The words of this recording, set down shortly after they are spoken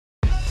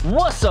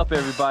What's up,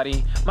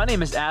 everybody? My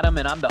name is Adam,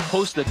 and I'm the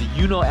host of the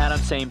You Know Adam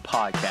Saying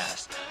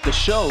podcast, the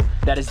show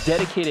that is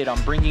dedicated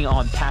on bringing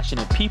on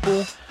passionate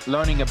people,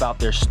 learning about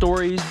their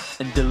stories,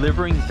 and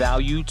delivering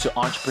value to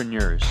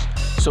entrepreneurs.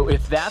 So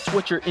if that's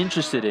what you're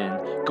interested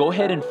in, go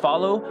ahead and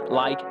follow,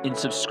 like, and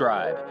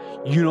subscribe.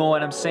 You know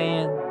what I'm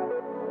saying?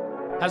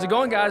 How's it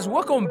going, guys?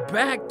 Welcome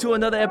back to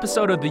another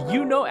episode of the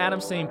You Know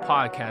Adam Saying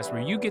podcast,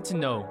 where you get to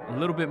know a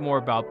little bit more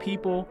about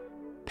people,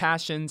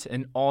 passions,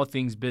 and all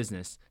things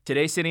business.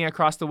 Today, sitting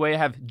across the way, I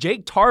have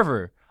Jake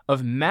Tarver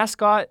of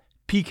Mascot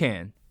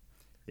Pecan.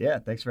 Yeah,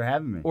 thanks for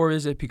having me. Or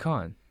is it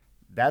pecan?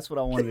 That's what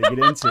I wanted to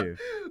get into.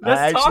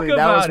 Let's talk about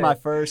that was it. my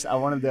first. I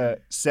wanted to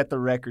set the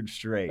record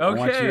straight. I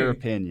want your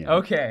opinion.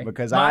 Okay.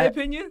 Because my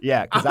opinion?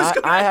 Yeah, because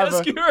I have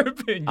ask your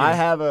opinion. I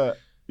have a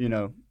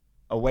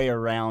way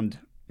around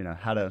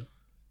how to.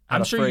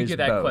 I'm sure you get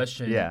that both.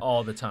 question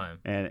all the time.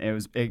 And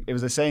it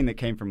was a saying that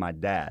came from my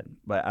dad.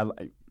 But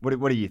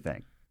what do you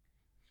think?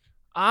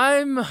 I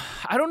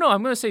don't know.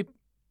 I'm gonna say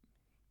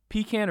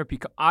pecan or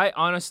pecan. I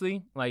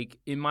honestly, like,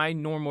 in my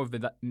normal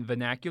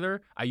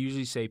vernacular, I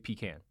usually say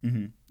pecan.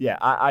 Mm-hmm. Yeah,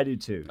 I do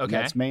too. Okay. And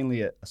that's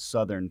mainly a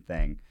southern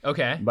thing.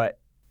 Okay. But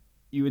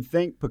you would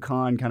think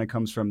pecan kind of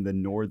comes from the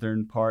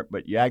northern part,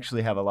 but you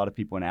actually have a lot of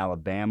people in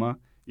Alabama,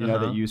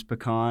 that use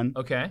pecan.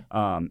 Okay.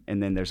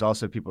 And then there's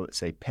also people that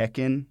say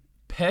pecan.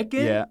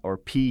 Pecan? Yeah, or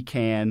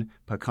pecan,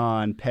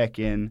 pecan,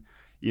 pecan.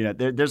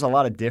 There's a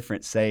lot of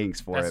different sayings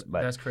for it.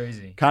 But that's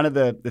crazy. Kind of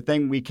the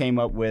thing we came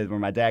up with, or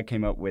my dad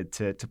came up with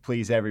to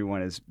please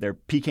everyone, is they're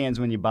pecans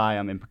when you buy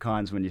them and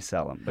pecans when you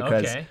sell them.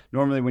 Because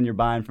normally when you're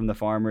buying from the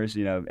farmers,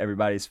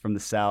 everybody's from the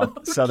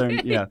south, southern,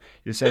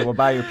 you say, well,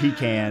 buy your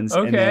pecans.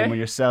 And then when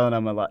you're selling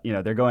them a lot,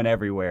 they're going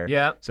everywhere.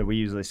 Yeah. So we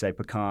usually say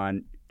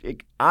pecan.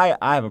 I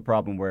have a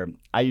problem where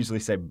I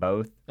usually say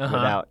both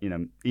without,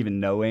 even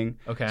knowing.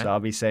 Okay. So I'll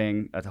be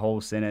saying a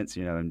whole sentence,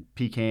 and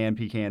pecan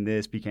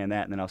this, pecan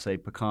that, and then I'll say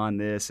pecan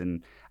this,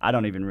 and I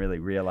don't even really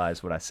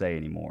realize what I say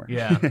anymore.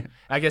 Yeah.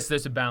 I guess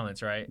there's a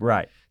balance, right?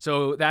 Right.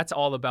 So that's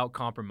all about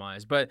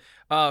compromise. But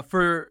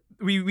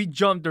we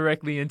jumped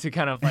directly into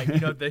kind of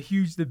like, the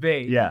huge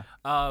debate. Yeah.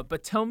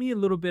 But tell me a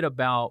little bit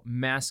about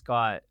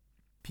Mascot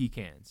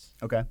Pecans.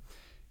 Okay.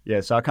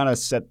 Yeah, so I kind of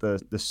set the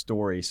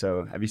story.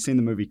 So have you seen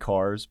the movie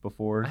Cars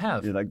before? I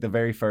have. Like the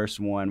very first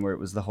one where it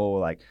was the whole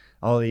like,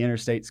 oh, the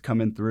interstate's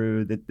coming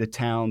through, the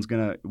town's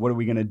what are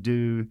we going to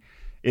do?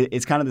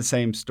 It's kind of the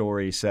same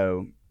story.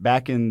 So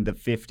back in the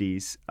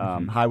 50s,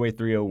 Highway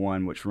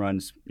 301, which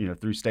runs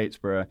through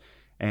Statesboro,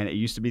 and it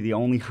used to be the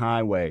only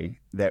highway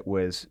that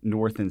was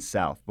north and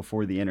south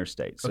before the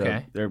interstate.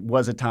 So there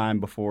was a time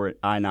before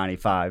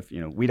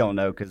I-95. We don't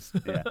know because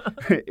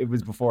it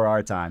was before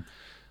our time.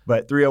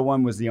 But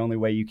 301 was the only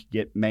way you could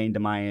get Maine to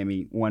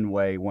Miami, one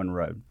way, one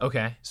road.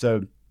 Okay.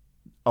 So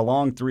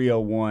along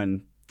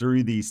 301,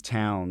 through these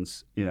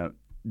towns,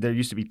 there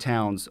used to be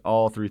towns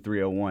all through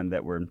 301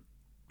 that were,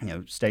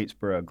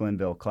 Statesboro,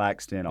 Glenville,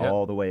 Claxton,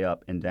 all the way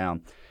up and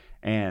down.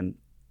 And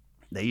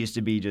they used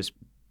to be just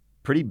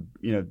pretty,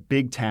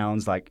 big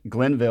towns like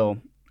Glenville.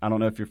 I don't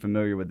know if you're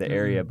familiar with the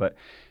area, but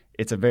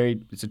it's a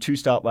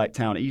 2-stoplight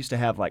town. It used to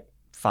have like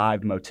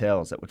 5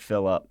 motels that would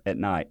fill up at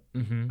night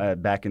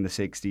back in the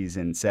 60s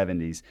and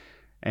 70s.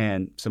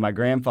 And so my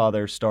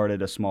grandfather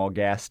started a small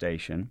gas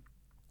station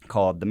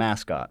called the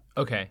Mascot.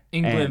 Okay.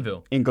 In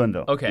Glenville. In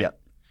Glenville. Okay. Yeah.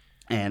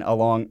 And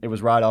it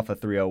was right off of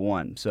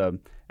 301. So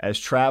as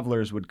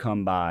travelers would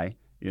come by,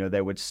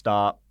 they would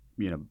stop,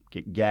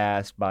 get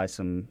gas, buy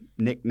some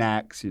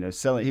knickknacks, he was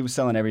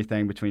selling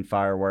everything between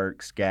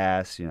fireworks,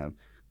 gas,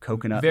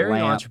 coconut Very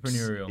lamps.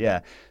 entrepreneurial. Yeah.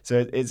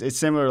 So it's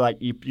similar, like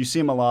you see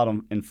them a lot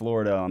in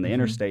Florida on the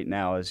interstate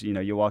now. Is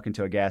you walk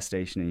into a gas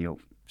station and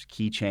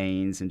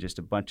keychains and just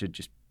a bunch of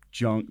just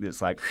junk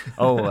that's like,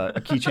 a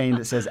keychain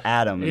that says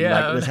Adam.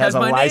 Yeah, like, this has a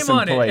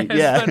license plate.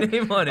 Has my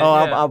name on it.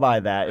 I'll buy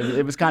that.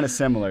 It was kind of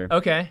similar.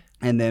 Okay.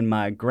 And then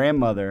my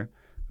grandmother,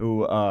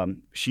 who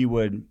she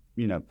would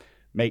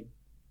make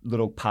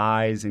little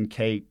pies and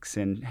cakes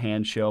and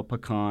hand shell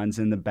pecans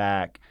in the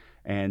back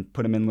and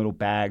put them in little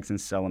bags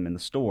and sell them in the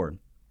store.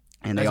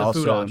 And As they a also,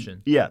 food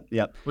option.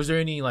 Yeah. Was there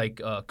any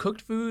like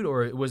cooked food,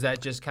 or was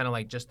that just kind of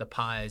like just the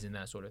pies and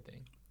that sort of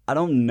thing? I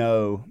don't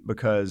know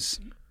because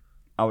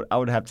I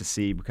would have to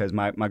see, because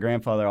my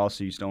grandfather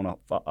also used to own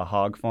a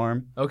hog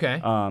farm. Okay.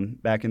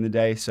 Back in the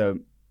day, so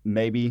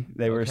maybe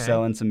they were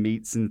selling some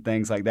meats and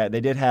things like that.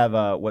 They did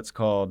have what's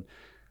called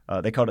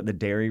they called it the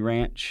Dairy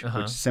Ranch,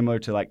 which is similar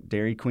to like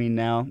Dairy Queen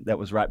now. That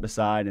was right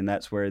beside, and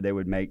that's where they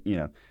would make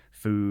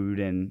food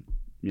and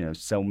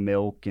sell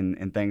milk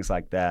and things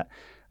like that.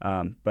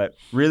 But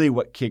really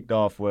what kicked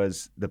off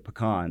was the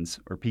pecans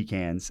or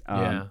pecans.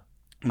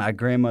 My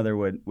grandmother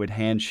would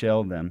hand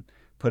shell them,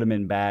 put them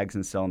in bags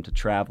and sell them to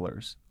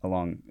travelers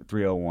along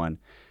 301.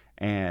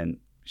 And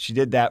she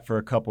did that for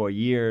a couple of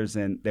years,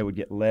 and they would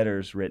get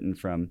letters written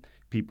from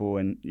people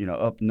in,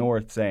 up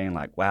north saying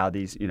like, wow,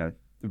 these, the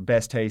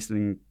best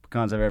tasting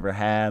pecans I've ever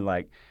had.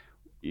 Like,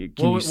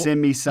 can you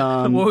send me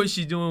some? What was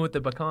she doing with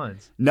the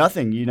pecans?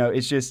 Nothing.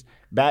 It's just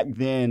back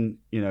then,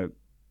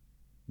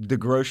 the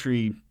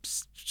grocery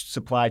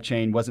supply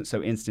chain wasn't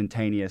so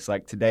instantaneous.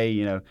 Like today,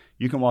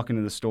 you can walk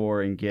into the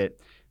store and get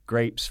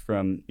grapes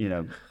from,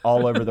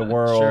 all over the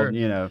world,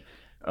 Sure.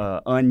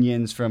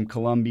 Onions from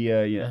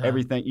Colombia,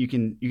 everything. You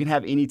can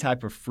have any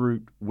type of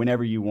fruit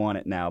whenever you want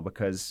it now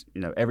because,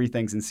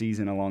 everything's in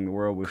season along the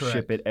world. We'll Correct.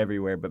 ship it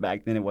everywhere. But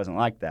back then it wasn't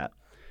like that.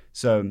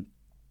 So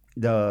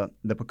the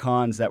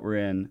pecans that were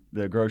in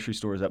the grocery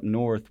stores up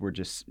north were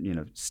just,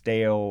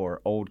 stale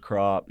or old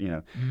crop.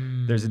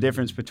 There's a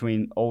difference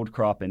between old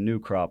crop and new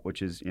crop,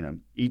 which is,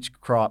 each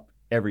crop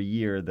every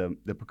year,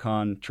 the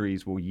pecan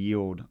trees will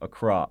yield a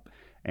crop.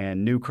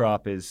 And new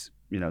crop is,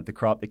 the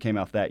crop that came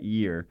out that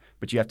year,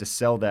 but you have to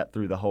sell that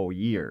through the whole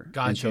year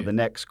until the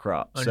next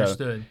crop.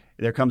 Understood. So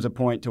there comes a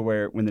point to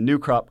where when the new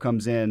crop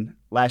comes in,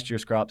 last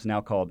year's crop's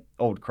now called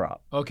old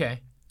crop. Okay.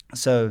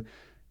 So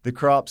the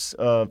crops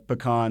of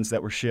pecans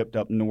that were shipped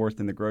up north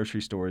in the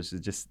grocery stores,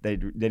 they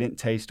didn't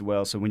taste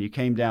well. So when you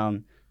came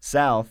down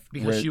south,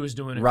 because she was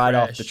doing it right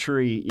fresh. off the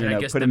tree,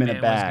 Put them in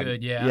a bag. Was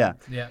good.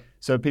 Yeah.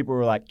 So people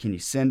were like, "Can you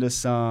send us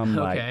some?"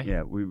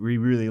 Okay. We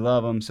really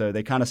love them. So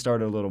they kind of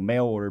started a little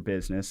mail order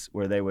business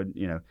where they would,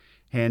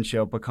 hand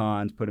shell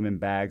pecans, put them in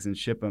bags, and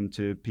ship them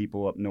to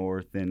people up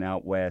north and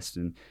out west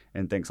and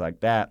things like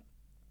that.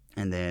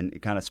 And then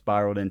it kind of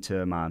spiraled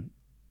into my,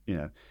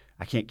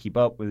 I can't keep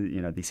up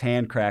with, these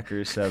hand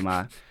crackers. So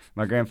my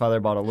grandfather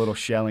bought a little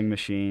shelling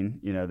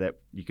machine, that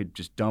you could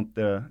just dump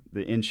the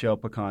in-shell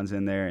pecans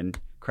in there and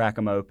crack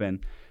them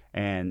open.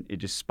 And it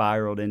just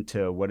spiraled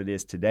into what it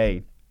is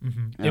today.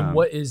 Mm-hmm. And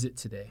what is it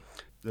today?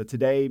 The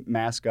today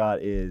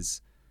mascot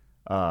is,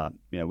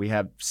 we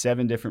have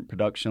 7 different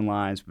production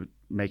lines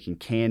making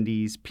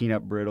candies,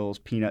 peanut brittles,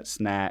 peanut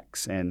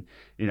snacks. And,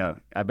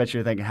 I bet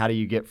you're thinking, how do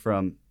you get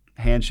from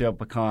hand-shelled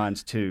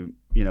pecans to,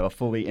 a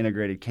fully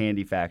integrated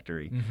candy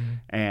factory? Mm-hmm.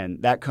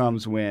 And that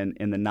comes in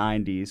the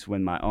 90s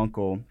when my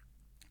uncle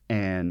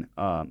and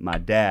my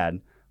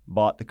dad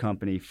bought the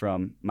company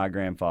from my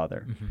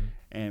grandfather. Mm-hmm.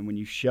 And when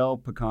you shell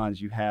pecans,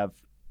 you have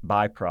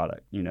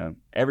byproduct.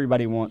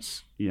 Everybody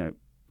wants,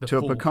 to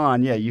a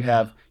pecan, you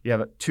have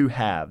 2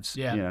 halves.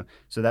 Yeah.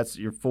 So that's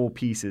your full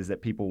pieces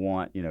that people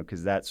want,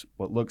 because that's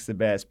what looks the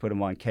best. Put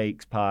them on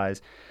cakes,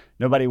 pies.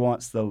 Nobody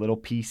wants the little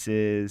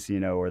pieces,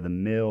 or the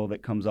mill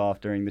that comes off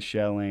during the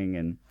shelling,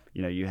 and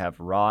you have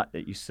rot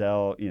that you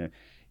sell.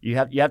 You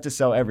have to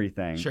sell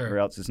everything, Sure. or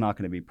else it's not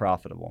going to be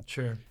profitable.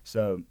 Sure.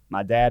 So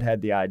my dad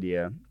had the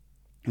idea,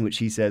 which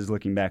he says,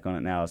 looking back on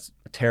it now, is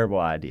a terrible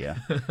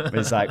idea. But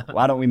it's like,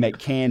 why don't we make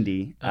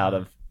candy out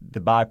of the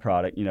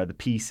byproduct, the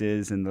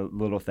pieces and the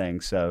little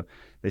things. So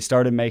they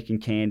started making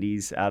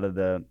candies out of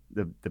the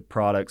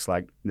products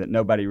like that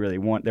nobody really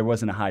want. There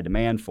wasn't a high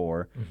demand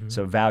for,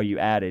 so value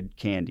added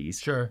candies.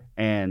 Sure.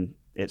 And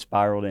it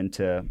spiraled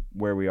into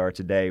where we are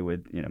today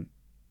with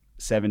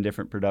 7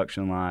 different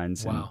production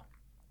lines. Wow.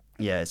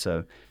 And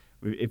so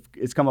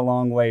it's come a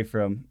long way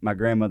from my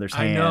grandmother's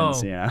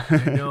hands.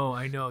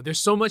 I know. There's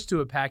so much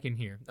to unpack in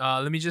here.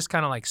 Let me just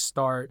kind of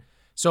start.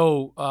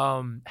 So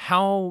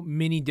how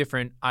many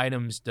different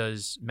items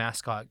does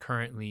Mascot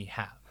currently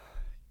have?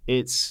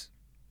 It's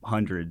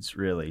hundreds,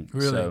 really.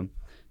 Really? So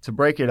to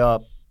break it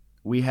up,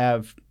 we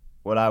have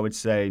what I would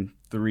say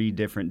 3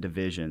 different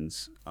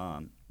divisions.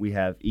 We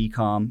have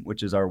e-com,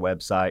 which is our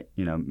website,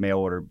 mail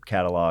order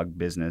catalog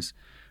business.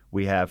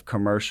 We have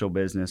commercial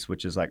business,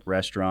 which is like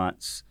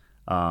restaurants,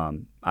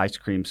 ice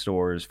cream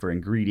stores for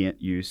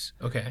ingredient use.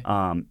 Okay.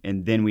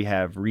 And then we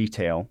have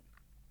retail,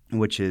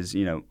 which is,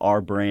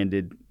 our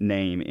branded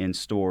name in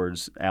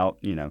stores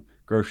out,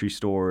 grocery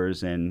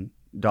stores and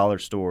dollar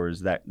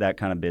stores, that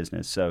kind of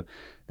business. So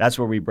that's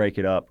where we break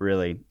it up,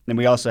 really. Then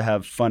we also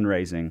have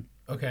fundraising.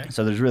 Okay.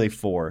 So there's really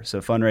 4.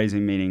 So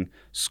fundraising meaning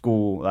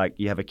school, like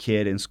you have a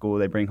kid in school,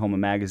 they bring home a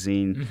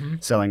magazine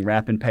selling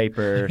wrapping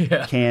paper,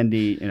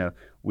 candy.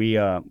 We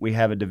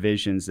have a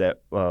divisions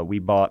that we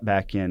bought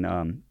back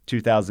in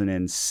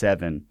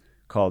 2007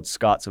 called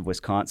Scotts of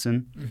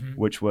Wisconsin,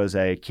 which was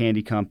a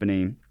candy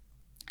company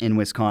in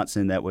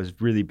Wisconsin that was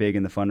really big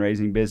in the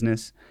fundraising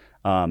business.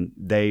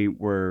 They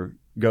were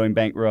going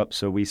bankrupt,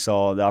 so we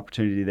saw the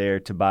opportunity there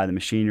to buy the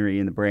machinery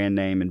and the brand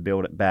name and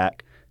build it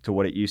back to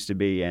what it used to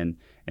be. And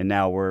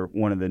now we're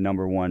one of the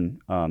number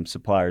 1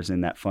 suppliers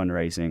in that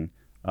fundraising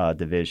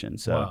division.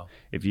 So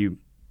if you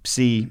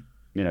see,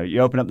 you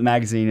open up the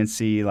magazine and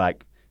see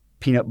like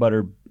peanut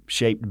butter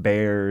shaped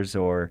bears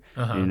or,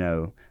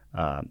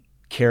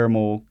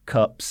 caramel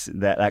cups,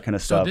 that kind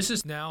of stuff. So this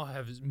is now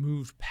has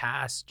moved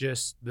past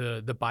just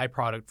the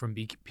byproduct from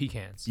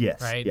pecans.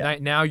 Yes. Right? Yeah.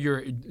 Now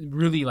you're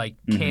really like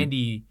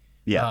candy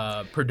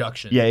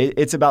production. Yeah,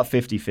 it's about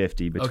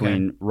 50-50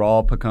 between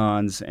raw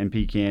pecans and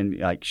pecan,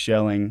 like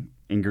shelling,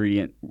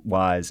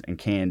 ingredient-wise, and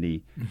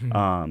candy.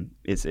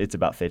 It's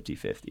about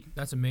 50-50.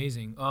 That's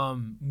amazing.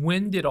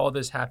 When did all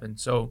this happen?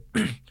 So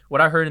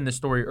what I heard in the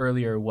story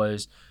earlier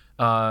was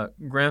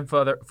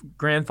grandfather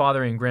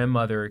and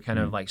grandmother kind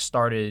of like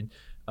started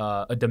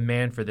a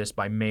demand for this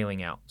by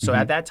mailing out. So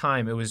at that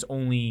time, it was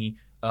only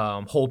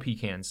whole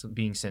pecans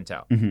being sent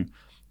out.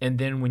 And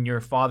then when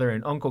your father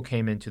and uncle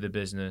came into the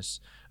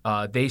business,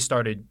 they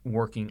started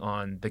working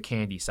on the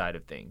candy side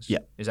of things. Yeah.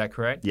 Is that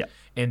correct? Yeah.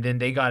 And then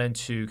they got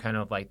into kind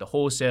of like the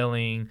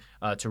wholesaling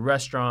to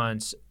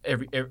restaurants,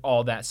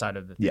 all that side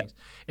of the things.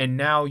 Yeah. And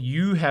now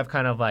you have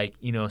kind of like,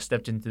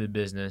 stepped into the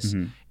business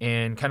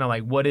and kind of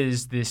like, what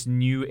is this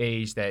new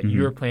age that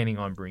you're planning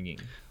on bringing?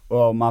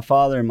 Well, my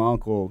father and my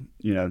uncle,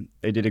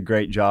 they did a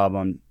great job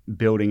on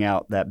building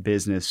out that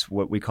business,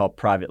 what we call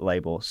private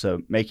label.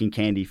 So making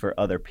candy for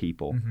other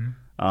people.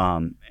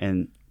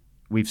 And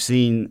we've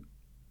seen,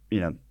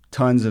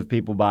 tons of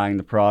people buying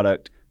the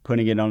product,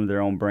 putting it under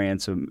their own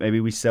brand. So maybe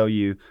we sell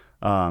you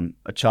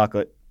a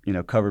chocolate,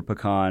 covered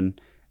pecan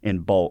in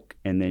bulk,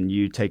 and then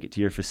you take it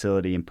to your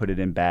facility and put it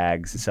in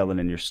bags and sell it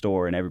in your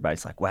store. And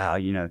everybody's like, wow,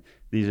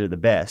 these are the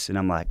best. And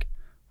I'm like,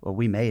 well,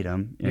 we made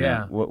them.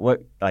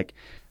 What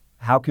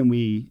how can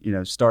we,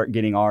 start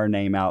getting our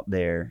name out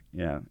there,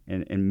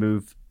 and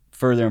move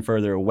further and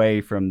further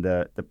away from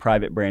the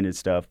private branded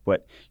stuff,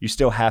 but you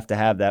still have to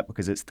have that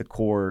because it's the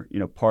core,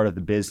 part of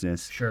the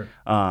business. Sure.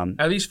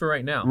 At least for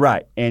right now.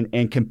 Right.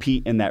 And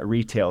compete in that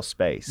retail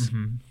space.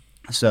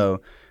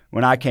 So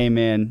when I came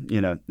in,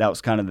 that was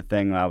kind of the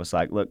thing. I was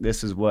like, look,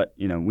 this is what,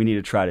 we need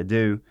to try to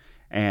do.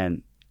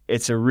 And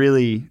it's a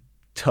really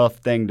tough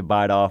thing to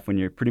bite off when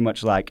you're pretty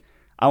much like,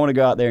 I want to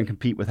go out there and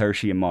compete with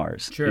Hershey and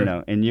Mars,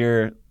 and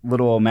you're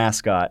little old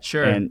mascot.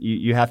 Sure. And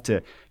you have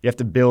to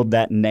build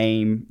that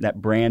name,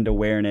 that brand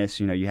awareness.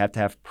 You have to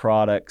have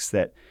products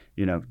that,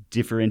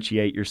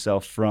 differentiate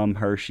yourself from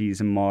Hershey's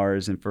and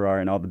Mars and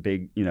Ferrari and all the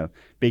big,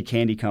 big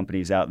candy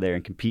companies out there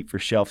and compete for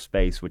shelf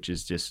space, which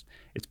is just,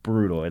 it's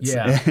brutal. It's,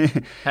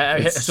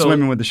 it's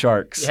swimming with the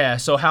sharks. Yeah.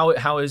 So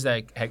how has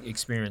that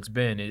experience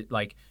been?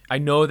 I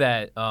know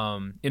that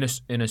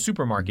in a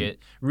supermarket,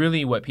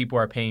 really what people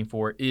are paying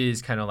for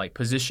is kind of like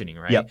positioning,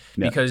 right? Yep.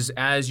 Because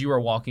as you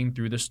are walking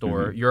through the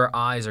store, your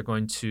eyes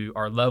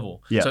are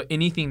level. Yep. So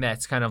anything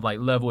that's kind of like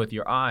level with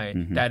your eye,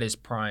 that is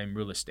prime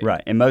real estate.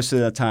 Right. And most of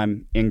the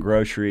time in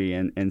grocery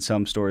and in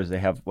some stores, they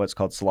have what's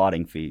called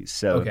slotting fees.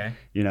 So,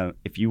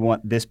 if you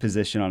want this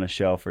position on a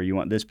shelf or you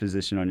want this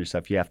position on your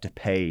stuff, you have to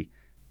pay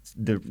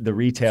the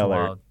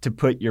retailer to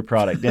put your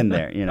product in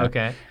there,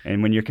 Okay.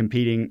 And when you're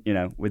competing,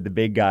 with the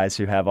big guys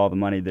who have all the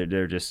money,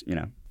 they're just,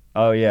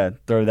 oh yeah,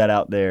 throw that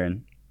out there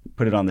and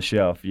put it on the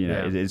shelf.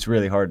 It's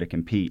really hard to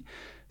compete.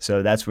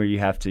 So that's where you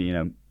have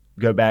to,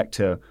 go back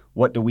to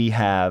what do we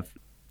have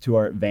to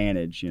our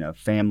advantage,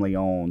 family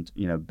owned,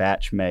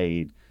 batch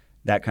made,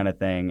 that kind of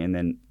thing. And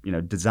then,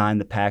 design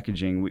the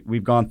packaging.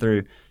 We've gone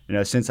through,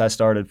 since I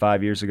started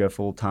 5 years ago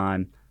full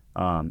time,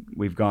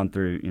 we've gone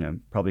through,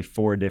 probably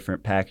 4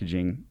 different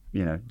packaging,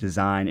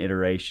 design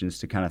iterations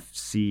to kind of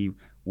see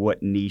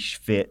what niche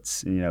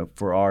fits,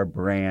 for our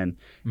brand.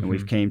 And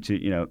we've came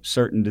to,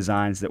 certain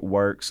designs that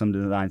work, some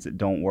designs that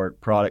don't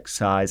work, product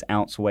size,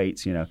 ounce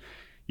weights.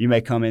 You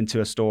may come into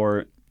a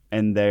store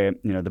and they,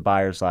 the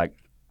buyer's like,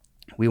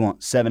 we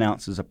want 7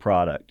 ounces of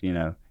product,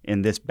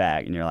 in this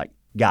bag. And you're like,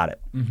 got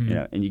it.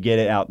 And you get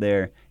it out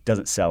there,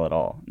 doesn't sell at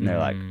all. And they're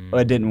like, oh,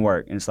 it didn't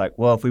work. And it's like,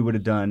 well, if we would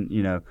have done,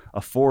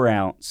 a 4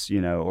 ounce,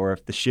 or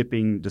if the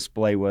shipping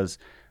display was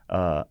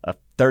a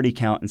 30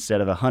 count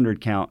instead of a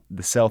 100 count,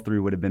 the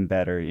sell-through would have been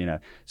better,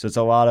 So it's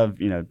a lot of,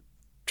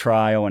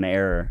 trial and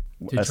error.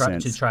 To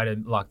try to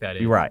lock that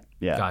in. Right,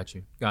 yeah. Got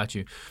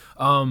you.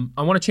 I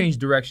want to change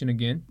direction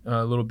again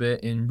a little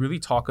bit and really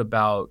talk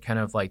about kind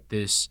of like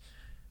this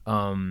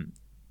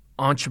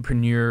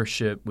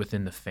entrepreneurship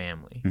within the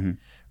family.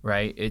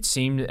 Right? It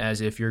seemed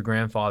as if your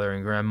grandfather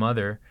and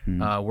grandmother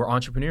were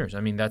entrepreneurs.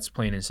 I mean, that's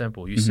plain and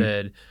simple. You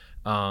said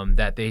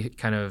that they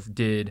kind of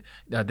did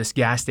this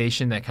gas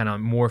station that kind of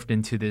morphed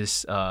into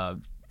this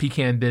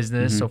pecan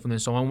business, so forth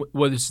and so on.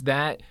 Was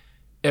that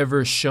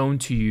ever shown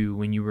to you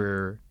when you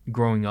were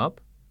growing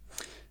up?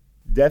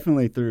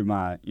 Definitely through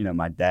my,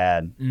 my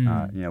dad,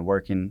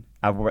 working.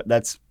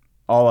 That's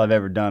all I've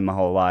ever done my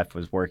whole life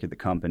was work at the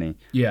company.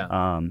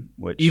 Yeah.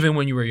 Which, even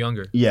when you were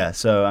younger? Yeah.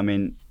 So, I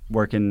mean,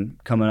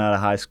 coming out of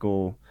high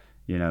school,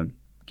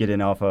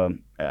 getting off of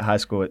high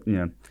school at,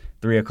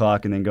 3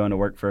 o'clock and then going to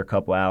work for a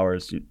couple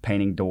hours,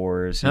 painting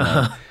doors.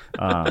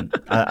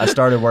 I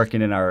started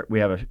working we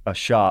have a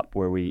shop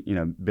where we,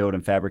 build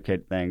and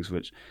fabricate things,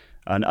 which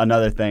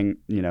another thing,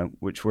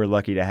 which we're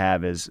lucky to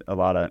have is a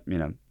lot of,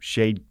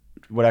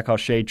 what I call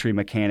shade tree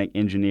mechanic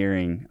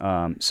engineering.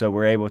 So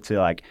we're able to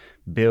like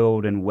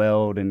build and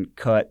weld and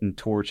cut and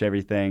torch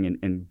everything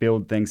and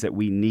build things that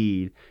we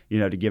need,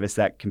 to give us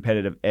that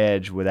competitive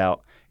edge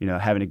without,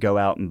 having to go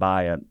out and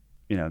buy a,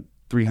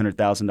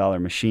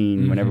 $300,000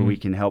 machine whenever we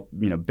can help,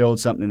 build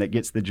something that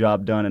gets the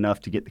job done enough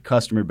to get the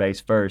customer base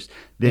first,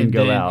 then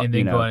go out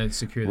and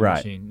secure the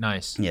machine.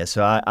 Nice. Yeah.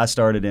 So I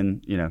started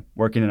in,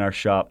 working in our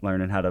shop,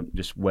 learning how to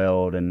just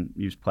weld and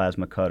use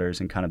plasma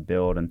cutters and kind of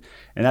build. And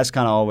that's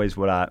kind of always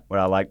what I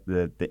like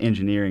the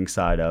engineering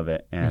side of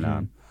it.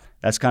 And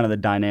that's kind of the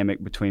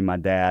dynamic between my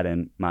dad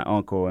and my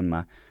uncle.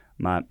 And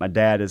my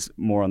dad is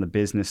more on the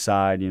business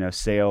side,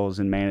 sales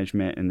and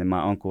management. And then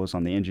my uncle is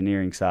on the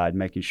engineering side,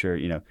 making sure,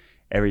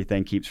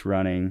 everything keeps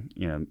running,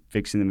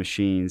 fixing the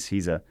machines.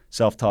 He's a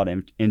self-taught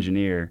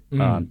engineer,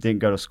 didn't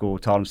go to school,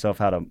 taught himself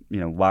how to,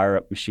 wire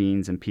up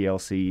machines and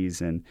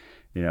PLCs, and,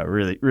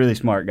 really, really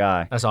smart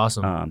guy. That's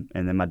awesome.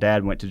 And then my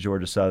dad went to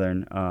Georgia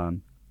Southern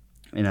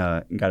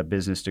and got a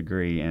business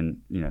degree,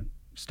 and,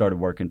 started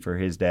working for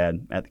his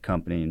dad at the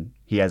company, and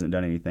he hasn't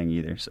done anything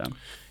either. So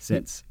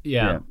since,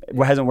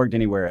 hasn't worked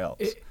anywhere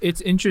else. It's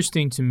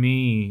interesting to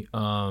me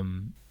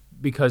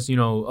because, a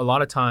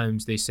lot of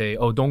times they say,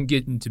 oh, don't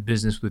get into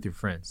business with your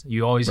friends.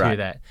 You always hear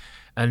that.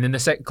 And then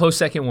the close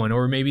second one,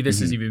 or maybe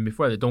this is even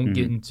before that, don't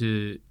get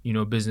into,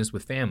 business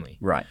with family.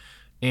 Right.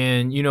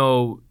 And,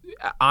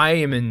 I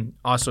am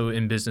also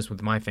in business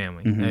with my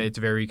family. It's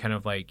very kind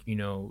of like,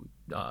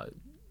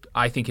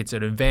 I think it's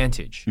an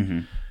advantage.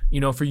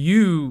 For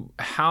you,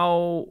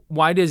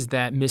 why does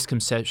that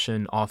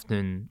misconception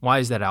why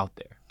is that out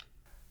there?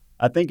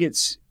 I think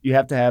you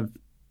have to have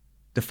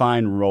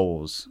defined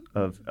roles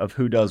of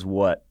who does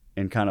what,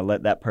 and kind of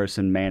let that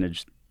person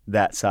manage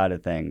that side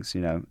of things,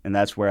 and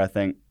that's where I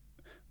think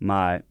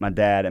my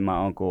dad and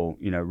my uncle,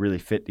 really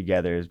fit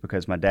together, is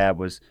because my dad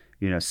was,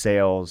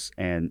 sales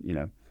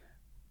and,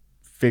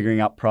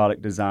 figuring out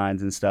product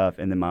designs and stuff.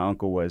 And then my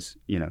uncle was,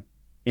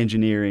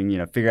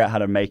 engineering, figure out how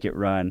to make it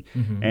run.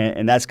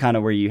 And that's kind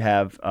of where you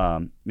have,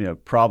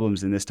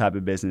 problems in this type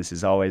of business.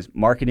 Is always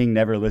marketing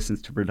never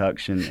listens to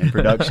production, and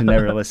production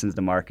never listens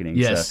to marketing.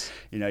 Yes.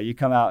 So, you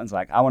come out and it's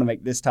like, I want to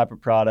make this type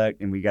of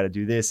product, and we got to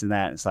do this and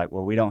that. And it's like,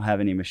 well, we don't have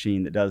any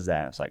machine that does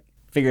that. It's like,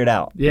 figure it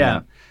out.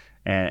 Yeah.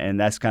 And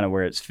that's kind of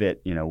where it's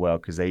fit, well,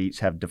 because they each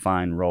have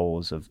defined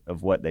roles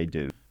of what they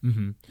do.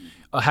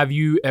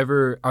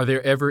 Are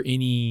there ever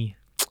any,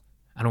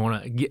 I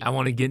want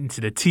to get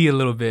into the tea a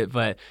little bit,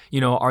 but,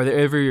 are there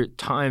ever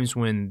times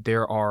when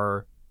there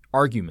are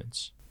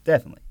arguments?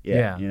 Definitely.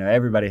 Yeah.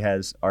 Everybody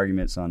has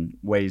arguments on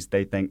ways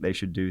they think they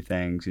should do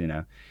things.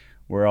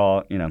 We're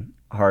all,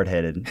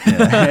 hard-headed.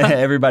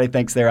 Everybody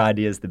thinks their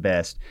idea is the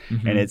best.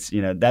 And it's,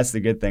 that's the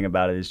good thing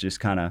about it, is just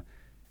kind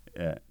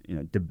of,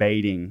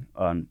 debating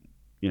on,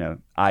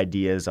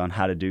 ideas on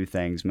how to do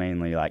things,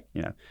 mainly like,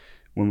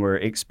 when we're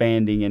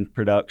expanding in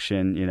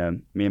production,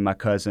 me and my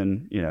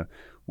cousin,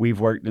 we've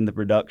worked in the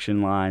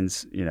production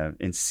lines,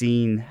 and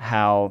seen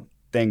how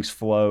things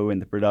flow in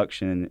the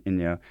production,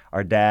 and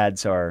our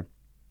dads are,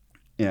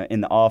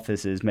 in the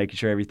offices making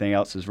sure everything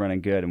else is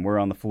running good, and we're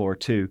on the floor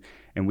too,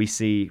 and we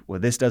see,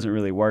 well, this doesn't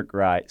really work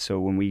right. So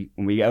when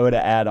we go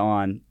to add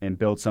on and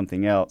build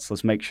something else,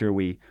 let's make sure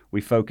we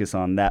focus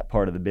on that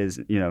part of the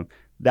business,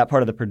 that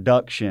part of the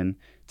production,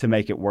 to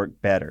make it work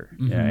better.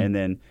 And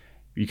then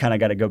you kind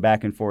of got to go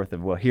back and forth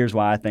of, well, here's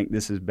why I think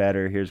this is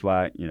better. Here's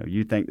why,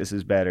 you think this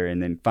is better,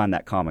 and then find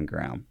that common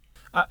ground.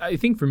 I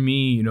think for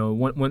me,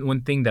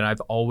 one thing that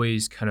I've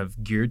always kind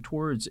of geared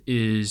towards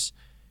is,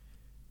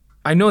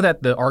 I know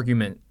that the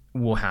argument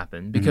will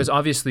happen because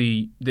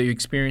obviously the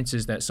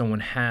experiences that someone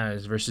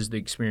has versus the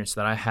experience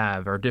that I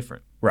have are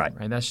different. Right.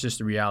 That's just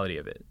the reality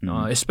of it.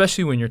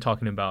 Especially when you're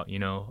talking about,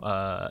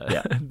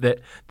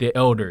 the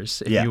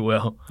elders, if you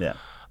will. Yeah.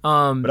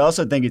 But I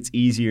also think it's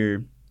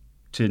easier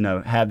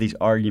to have these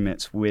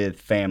arguments with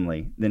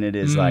family than it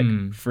is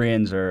like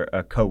friends or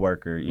a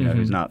coworker,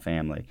 who's not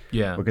family.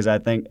 Yeah. Because I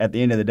think at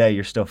the end of the day,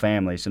 you're still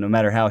family. So no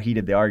matter how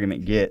heated the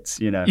argument gets,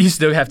 you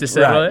still have to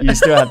settle it. You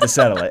still have to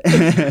settle it.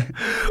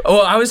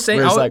 Well, I was saying,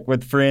 whereas like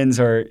with friends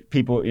or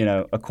people,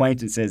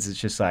 acquaintances, it's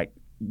just like,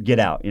 get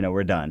out,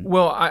 we're done.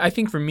 Well, I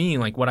think for me,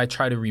 like what I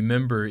try to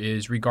remember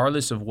is,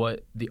 regardless of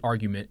what the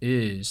argument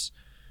is,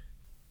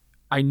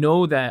 I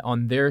know that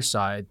on their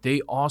side,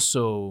 they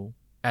also,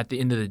 at the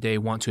end of the day,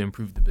 want to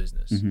improve the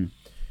business.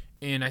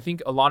 And I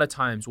think a lot of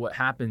times what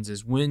happens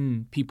is,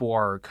 when people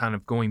are kind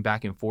of going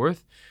back and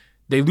forth,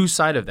 they lose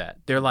sight of that.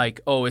 They're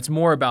like, oh, it's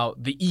more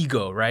about the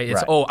ego, right?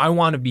 It's, oh, I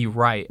want to be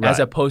right, as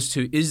opposed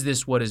to, is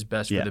this what is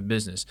best for the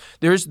business?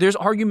 There's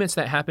arguments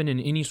that happen in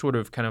any sort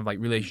of kind of like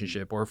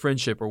relationship or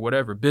friendship or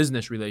whatever,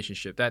 business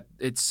relationship, that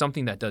it's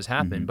something that does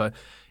happen. But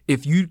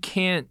if you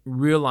can't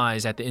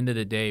realize at the end of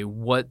the day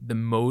what the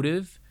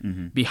motive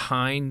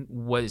behind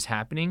what is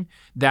happening,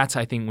 that's,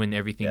 I think, when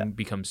everything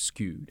becomes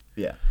skewed.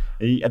 Yeah.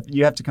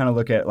 You have to kind of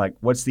look at, like,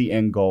 what's the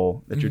end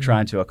goal that you're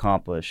trying to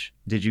accomplish?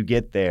 Did you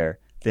get there?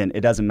 Then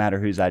it doesn't matter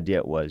whose idea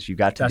it was. You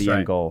got to the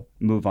end goal,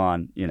 move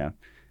on,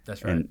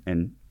 That's right.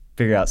 And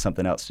figure out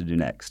something else to do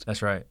next.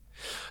 That's right.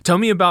 Tell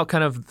me about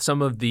kind of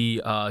some of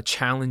the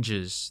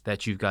challenges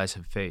that you guys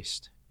have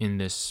faced in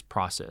this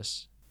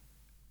process.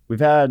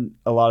 We've had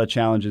a lot of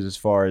challenges as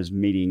far as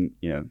meeting,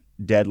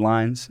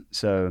 deadlines.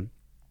 So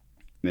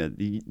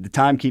the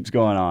time keeps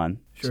going on.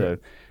 Sure. So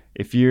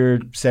if you're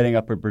setting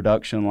up a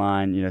production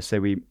line, say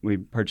we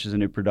purchase a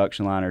new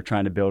production line or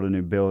trying to build a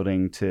new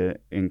building to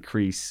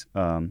increase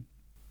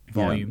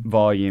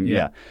volume.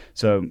 Yeah.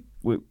 So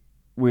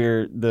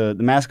we're the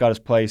mascot is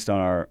placed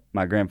on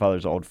my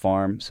grandfather's old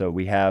farm. So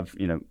we have,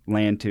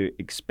 land to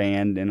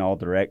expand in all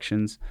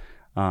directions.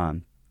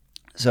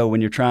 So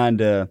when you're trying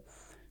to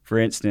for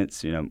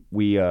instance,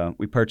 we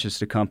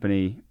purchased a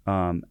company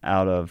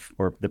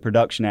or the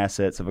production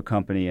assets of a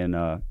company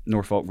in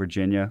Norfolk,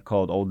 Virginia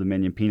called Old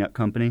Dominion Peanut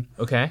Company.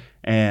 Okay.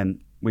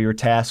 And we were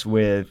tasked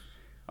with,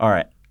 all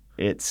right,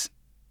 it's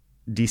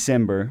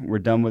December. We're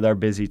done with our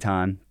busy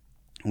time.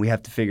 We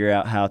have to figure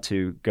out how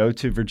to go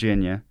to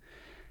Virginia,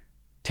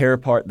 tear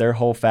apart their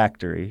whole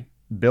factory,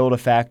 build a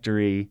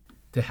factory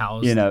to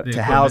house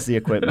the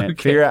equipment,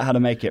 okay. Figure out how to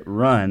make it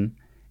run,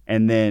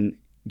 and then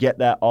get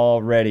that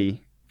all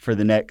ready for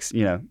the next,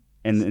 and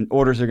then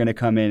orders are going to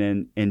come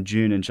in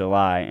June and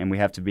July, and we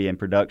have to be in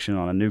production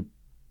on a new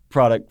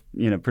product,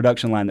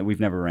 production line that we've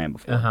never ran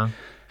before. Uh-huh.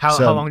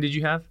 How long did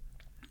you have?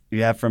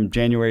 You have from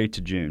January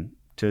to June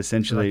to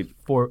essentially like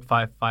 4,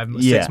 5,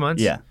 6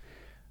 months. Yeah.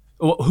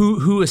 Well,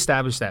 who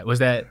established that? Was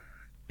that?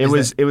 It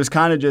was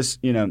kind of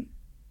just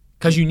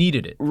because you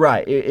needed it,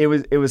 right? It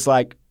was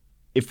like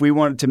if we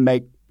wanted to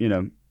make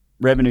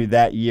revenue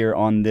that year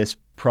on this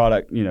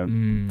product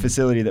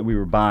facility that we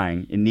were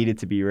buying, it needed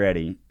to be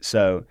ready.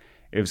 So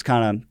it was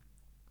kind of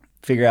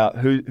figure out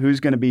who's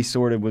going to be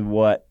sorted with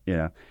what,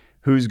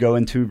 who's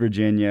going to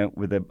Virginia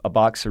with a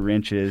box of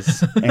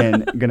wrenches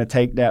and going to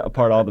take that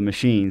apart all the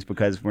machines,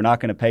 because we're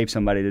not going to pay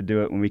somebody to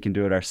do it when we can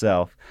do it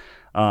ourselves.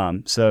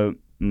 So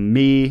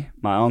me,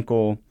 my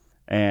uncle,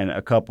 and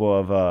a couple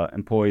of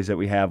employees that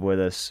we have with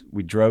us,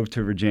 we drove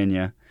to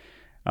Virginia,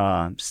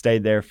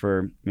 stayed there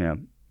for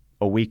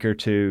a week or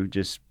two,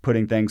 just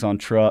putting things on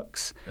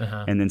trucks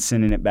and then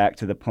sending it back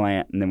to the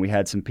plant. And then we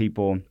had some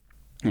people,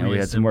 we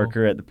had some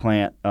worker at the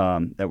plant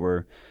that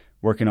were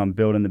working on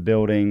building the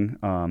building,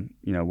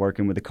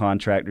 working with the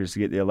contractors to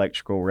get the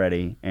electrical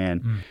ready.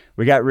 And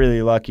we got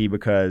really lucky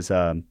because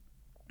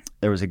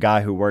there was a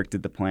guy who worked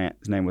at the plant.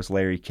 His name was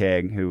Larry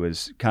Kegg, who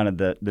was kind of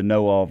the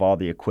know-all of all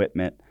the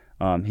equipment.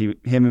 Him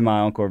and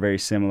my uncle are very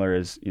similar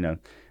as,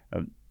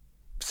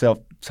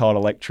 self-taught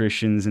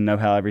electricians and know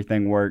how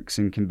everything works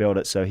and can build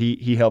it. So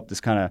he helped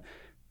us kind of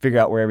figure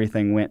out where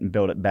everything went and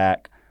build it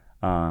back.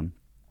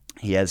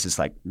 He has this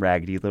like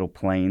raggedy little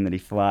plane that he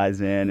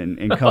flies in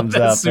and comes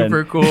up.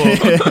 Super cool.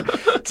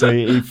 So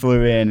he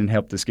flew in and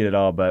helped us get it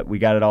all, but we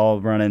got it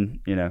all running,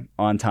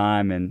 on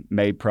time and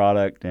made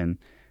product, and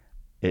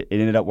it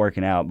ended up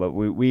working out. But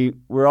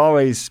we're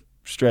always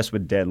stressed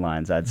with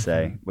deadlines, I'd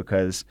say,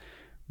 because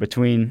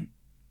between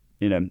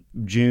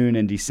June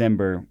and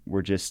December,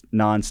 we're just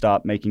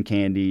nonstop making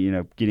candy,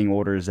 getting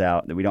orders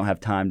out that we don't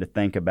have time to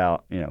think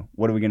about,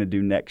 what are we going to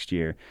do next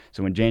year?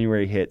 So when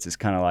January hits, it's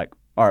kind of like,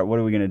 all right, what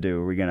are we going to do?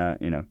 Are we going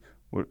to,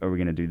 are we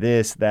going to do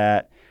this,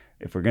 that?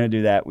 If we're going to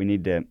do that, we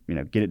need to,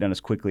 get it done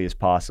as quickly as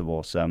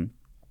possible. So,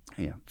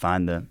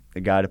 find the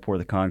guy to pour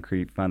the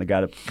concrete, find the guy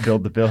to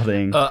build the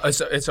building.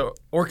 It's an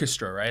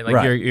orchestra, right? Like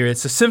right.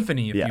 It's a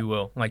symphony, if you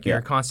will. Like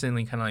you're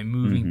constantly kind of like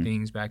moving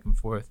things back and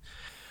forth.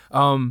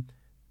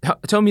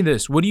 Tell me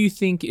this. What do you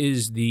think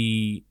is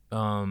the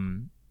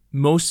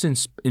most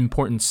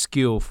important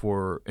skill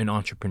for an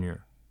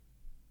entrepreneur?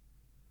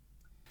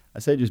 I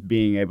say just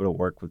being able to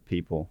work with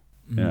people.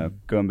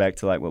 Going back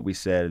to like what we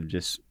said,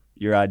 just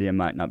your idea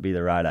might not be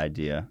the right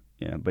idea,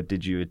 but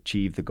did you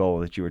achieve the goal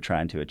that you were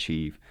trying to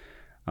achieve?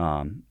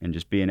 And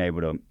just being able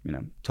to,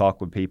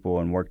 talk with people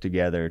and work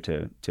together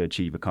to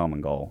achieve a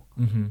common goal,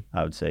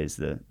 I would say is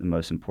the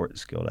most important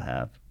skill to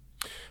have.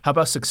 How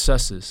about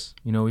successes?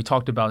 We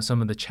talked about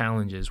some of the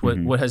challenges.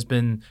 What has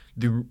been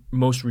the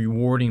most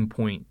rewarding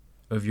point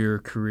of your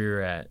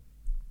career at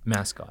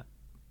Mascot?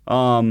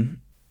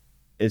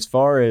 As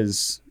far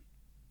as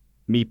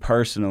me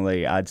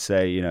personally, I'd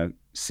say,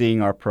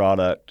 seeing our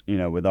product,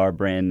 with our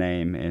brand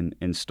name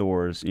in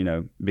stores,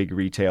 big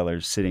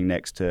retailers sitting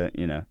next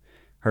to,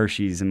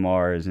 Hershey's and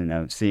Mars,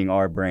 seeing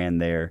our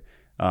brand there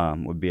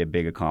would be a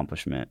big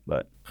accomplishment.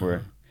 But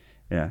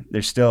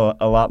there's still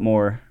a lot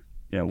more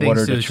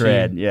water to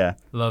tread. Yeah.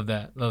 Love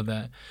that.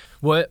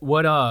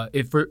 What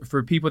if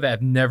for people that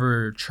have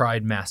never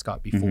tried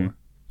Mascot before,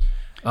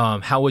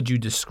 how would you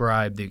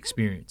describe the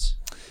experience?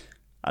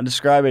 I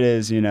describe it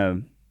as,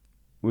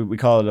 we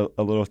call it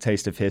a little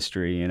taste of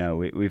history.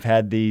 We've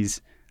had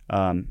these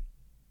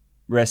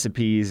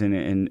recipes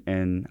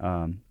and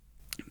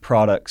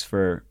products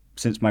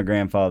since my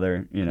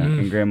grandfather,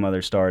 and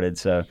grandmother started.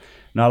 So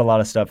not a lot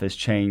of stuff has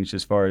changed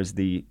as far as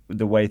the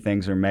way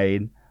things are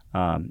made.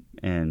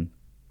 And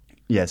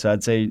yeah, so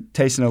I'd say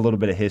tasting a little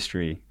bit of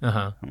history,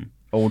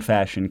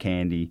 old-fashioned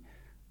candy.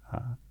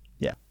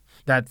 Yeah.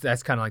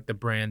 That's kind of like the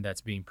brand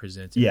that's being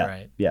presented,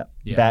 right? Yeah.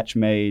 Batch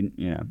made,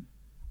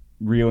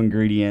 real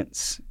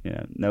ingredients,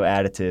 no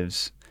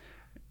additives,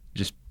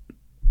 just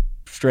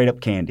straight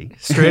up candy.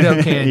 Straight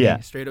up candy. Yeah.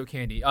 Straight up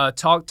candy.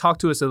 Talk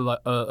to us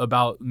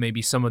about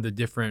maybe some of the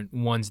different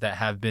ones that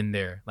have been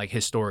there, like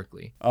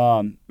historically.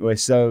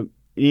 So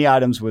any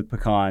items with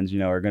pecans,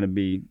 are going to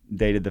be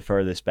dated the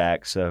furthest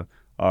back. So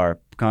our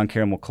pecan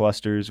caramel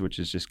clusters, which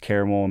is just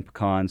caramel and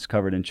pecans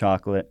covered in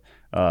chocolate,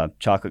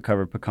 chocolate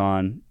covered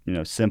pecan,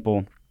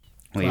 simple.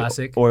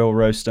 Classic. We oil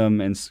roast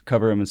them and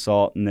cover them in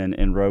salt and then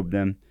enrobe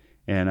them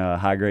in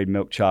high grade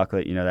milk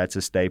chocolate. That's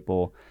a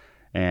staple.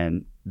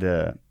 And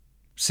the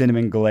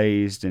cinnamon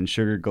glazed and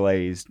sugar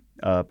glazed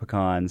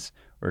pecans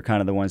were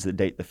kind of the ones that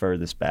date the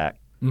furthest back.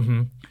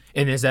 Mm-hmm.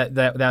 And is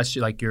that's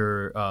like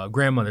your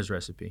grandmother's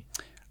recipe?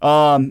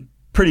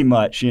 Pretty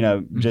much,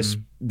 just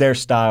their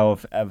style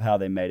of how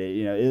they made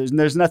it.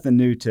 There's nothing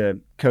new to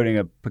coating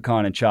a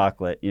pecan in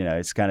chocolate.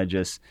 It's kind of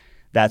just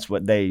that's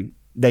what they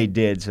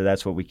did, so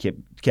that's what we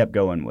kept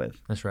going with.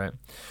 That's right.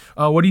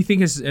 What do you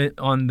think is in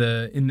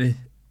the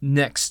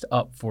next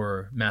up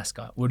for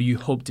Mascot? What do you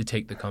hope to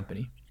take the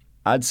company?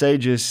 I'd say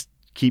just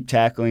keep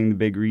tackling the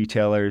big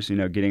retailers.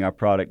 Getting our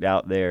product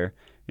out there.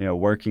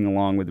 Working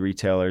along with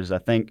retailers. I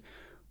think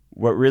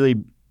what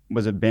really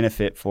was a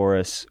benefit for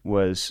us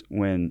was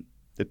when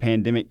the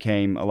pandemic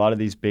came, a lot of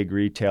these big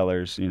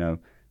retailers,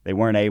 they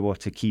weren't able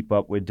to keep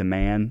up with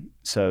demand,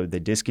 so they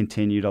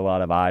discontinued a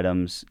lot of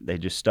items. They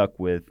just stuck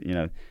with,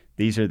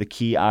 these are the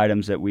key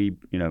items that we,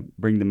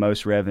 bring the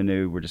most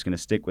revenue. We're just going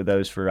to stick with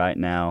those for right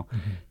now.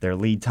 Mm-hmm. Their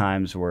lead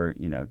times were,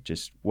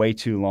 just way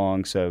too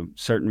long, so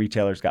certain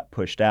retailers got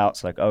pushed out.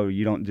 It's like, oh,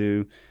 you don't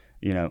do,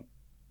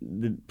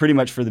 pretty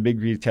much for the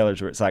big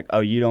retailers where it's like,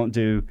 oh, you don't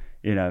do,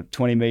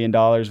 $20 million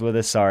with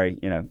us. Sorry,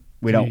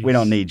 we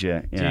don't need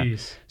you.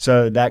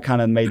 So that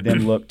kind of made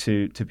them look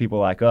to people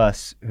like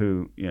us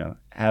who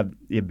have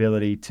the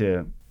ability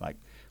to like.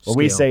 What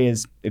we say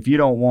is, if you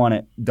don't want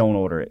it, don't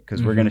order it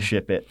because we're going to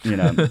ship it. We're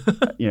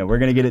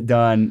going to get it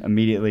done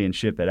immediately and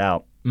ship it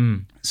out.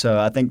 So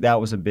I think that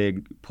was a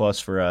big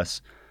plus for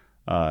us.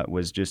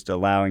 Was just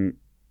allowing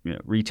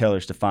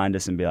retailers to find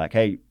us and be like,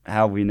 hey,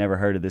 how have we never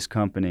heard of this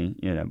company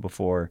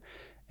before?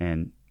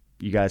 And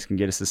you guys can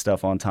get us the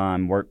stuff on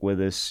time. Work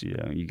with us.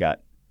 You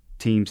got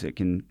teams that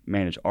can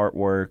manage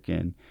artwork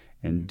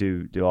and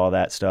do all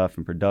that stuff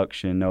and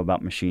production, know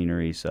about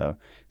machinery. So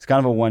it's kind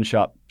of a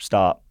one-stop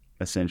stop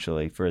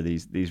essentially for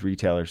these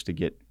retailers to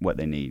get what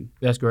they need.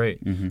 That's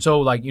great. Mm-hmm.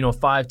 So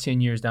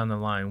 5-10 years down the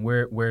line,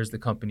 where's the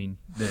company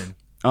then?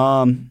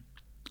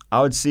 I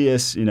would see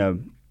us,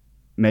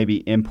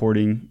 maybe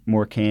importing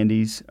more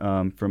candies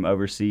from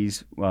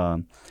overseas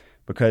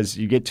because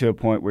you get to a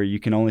point where you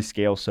can only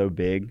scale so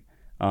big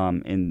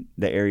in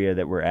the area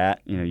that we're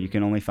at. You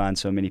can only find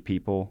so many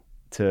people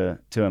to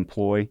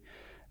employ.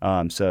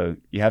 So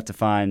you have to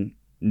find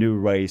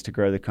new ways to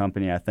grow the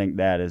company. I think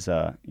that is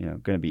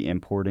going to be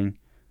importing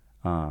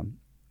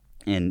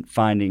and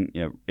finding,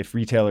 if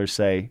retailers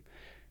say,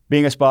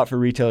 being a spot for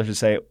retailers to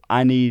say,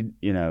 I need,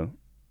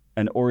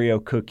 an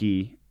Oreo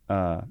cookie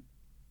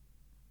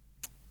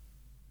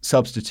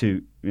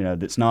substitute,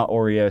 that's not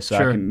Oreo, so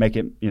I can make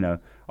it,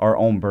 our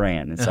own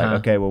brand. It's like,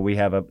 okay, well, we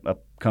have a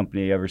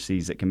company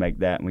overseas that can make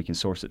that, and we can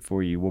source it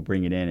for you. We'll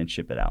bring it in and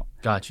ship it out.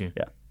 Got you.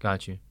 Yeah.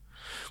 Got you.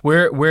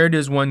 Where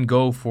does one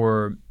go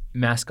for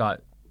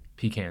Mascot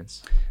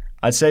pecans?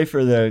 I'd say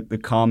for the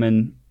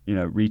common,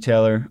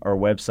 retailer or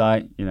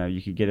website,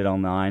 you could get it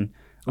online.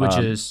 Which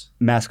is?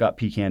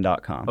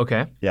 mascotpecan.com.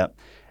 Okay. Yep.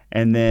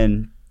 And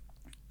then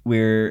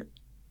we're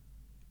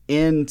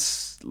in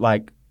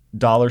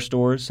dollar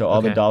stores, so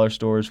all the dollar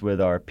stores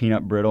with our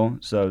peanut brittle.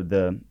 So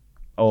the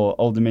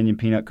Old Dominion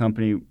Peanut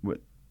Company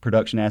with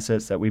production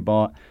assets that we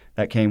bought,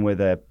 that came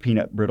with a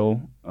peanut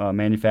brittle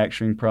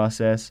manufacturing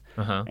process,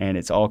 and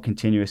it's all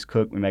continuous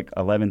cook. We make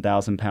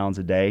 11,000 pounds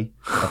a day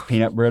of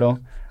peanut brittle.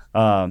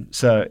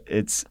 So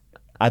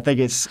I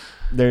think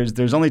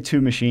there's only 2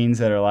 machines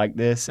that are like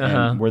this,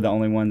 and we're the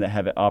only one that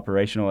have it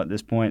operational at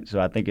this point. So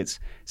I think it's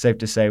safe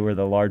to say we're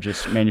the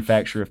largest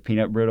manufacturer of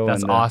peanut brittle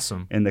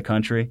in the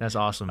country. That's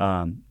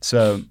awesome.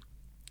 So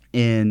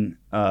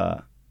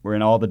we're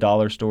in all the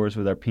dollar stores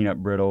with our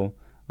peanut brittle.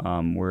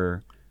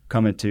 We're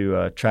coming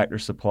to Tractor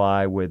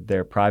Supply with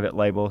their private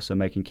label, so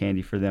making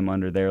candy for them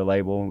under their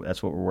label.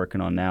 That's what we're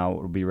working on now.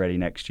 It'll be ready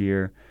next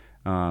year.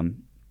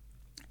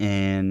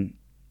 And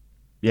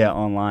yeah,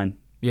 online.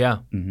 Yeah.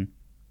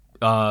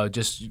 Mm-hmm.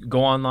 Just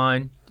go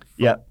online.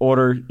 Yeah,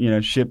 order,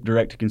 ship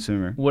direct to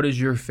consumer. What is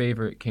your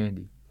favorite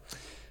candy?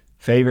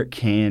 Favorite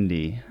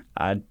candy?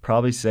 I'd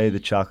probably say the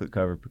chocolate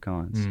covered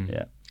pecans.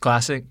 Yeah.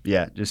 Classic?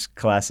 Yeah, just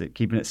classic,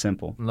 keeping it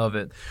simple. Love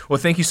it. Well,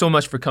 thank you so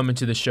much for coming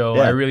to the show.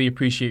 Yeah. I really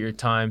appreciate your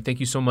time. Thank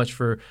you so much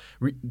for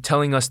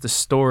telling us the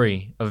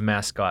story of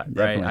Mascot.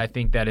 Definitely. Right? I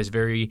think that is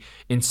very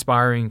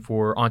inspiring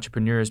for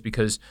entrepreneurs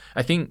because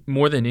I think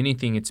more than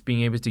anything, it's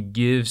being able to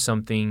give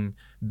something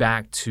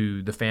back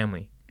to the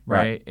family,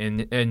 right?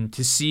 And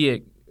to see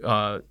it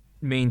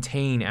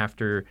maintain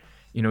after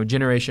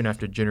generation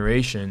after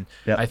generation,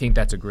 I think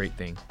that's a great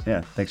thing.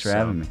 Yeah, thanks for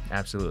having me.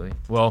 Absolutely.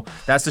 Well,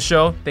 that's the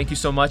show. Thank you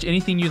so much.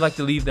 Anything you'd like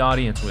to leave the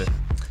audience with?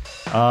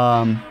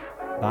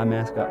 Buy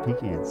Mascot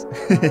pecans.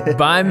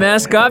 Buy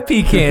Mascot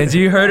pecans.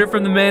 You heard it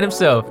from the man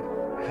himself.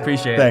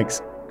 Appreciate it.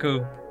 Thanks.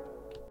 Cool.